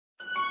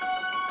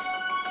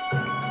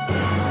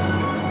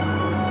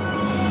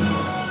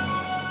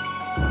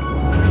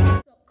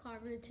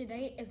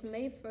Today is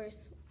May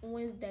 1st,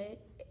 Wednesday.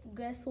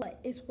 Guess what?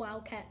 It's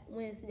Wildcat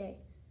Wednesday.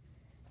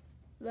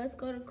 Let's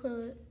go to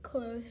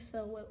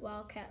Clarissa with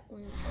Wildcat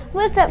Wednesday.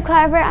 What's up,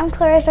 Carver? I'm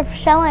Clarissa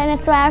Frischella, and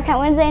it's Wildcat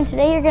Wednesday, and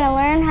today you're going to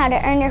learn how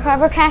to earn your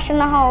Carver Cash in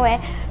the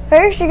hallway.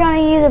 First, you're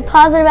going to use a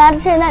positive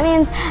attitude, and that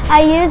means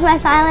I use my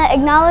silent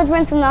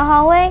acknowledgments in the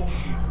hallway.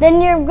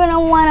 Then you're going to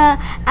want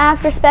to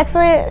act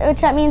respectfully,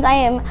 which that means I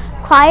am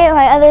quiet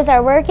while others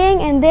are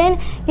working. And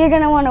then you're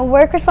going to want to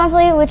work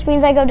responsibly, which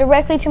means I go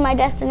directly to my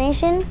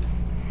destination.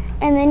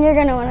 And then you're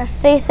going to want to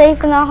stay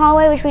safe in the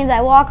hallway, which means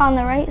I walk on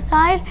the right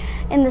side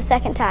in the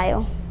second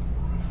tile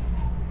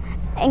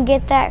and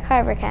get that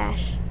Carver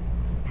Cash.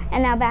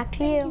 And now back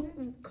to you. Thank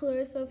you,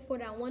 Clarissa, for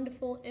that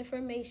wonderful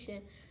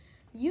information.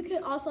 You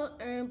can also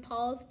earn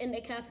Paws in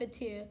the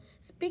cafeteria.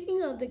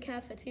 Speaking of the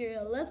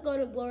cafeteria, let's go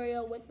to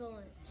Gloria with the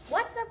lunch.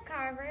 What's up,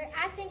 Carver?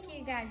 I think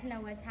you guys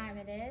know what time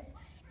it is.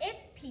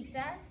 It's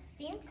pizza,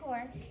 steamed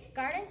corn,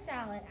 garden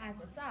salad as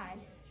a side,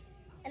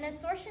 an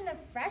assortment of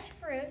fresh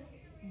fruit,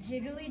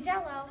 jiggly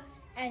jello,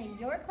 and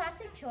your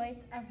classic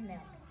choice of milk.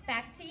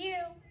 Back to you.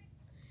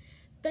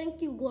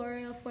 Thank you,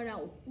 Gloria, for that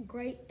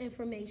great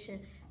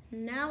information.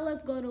 Now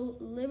let's go to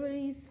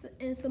Liberty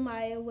and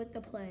Samaya with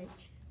the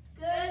pledge.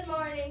 Good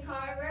morning,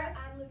 Carver.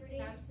 I'm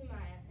Liberty. I'm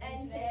Samaya.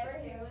 And today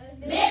we're here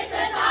with Mr.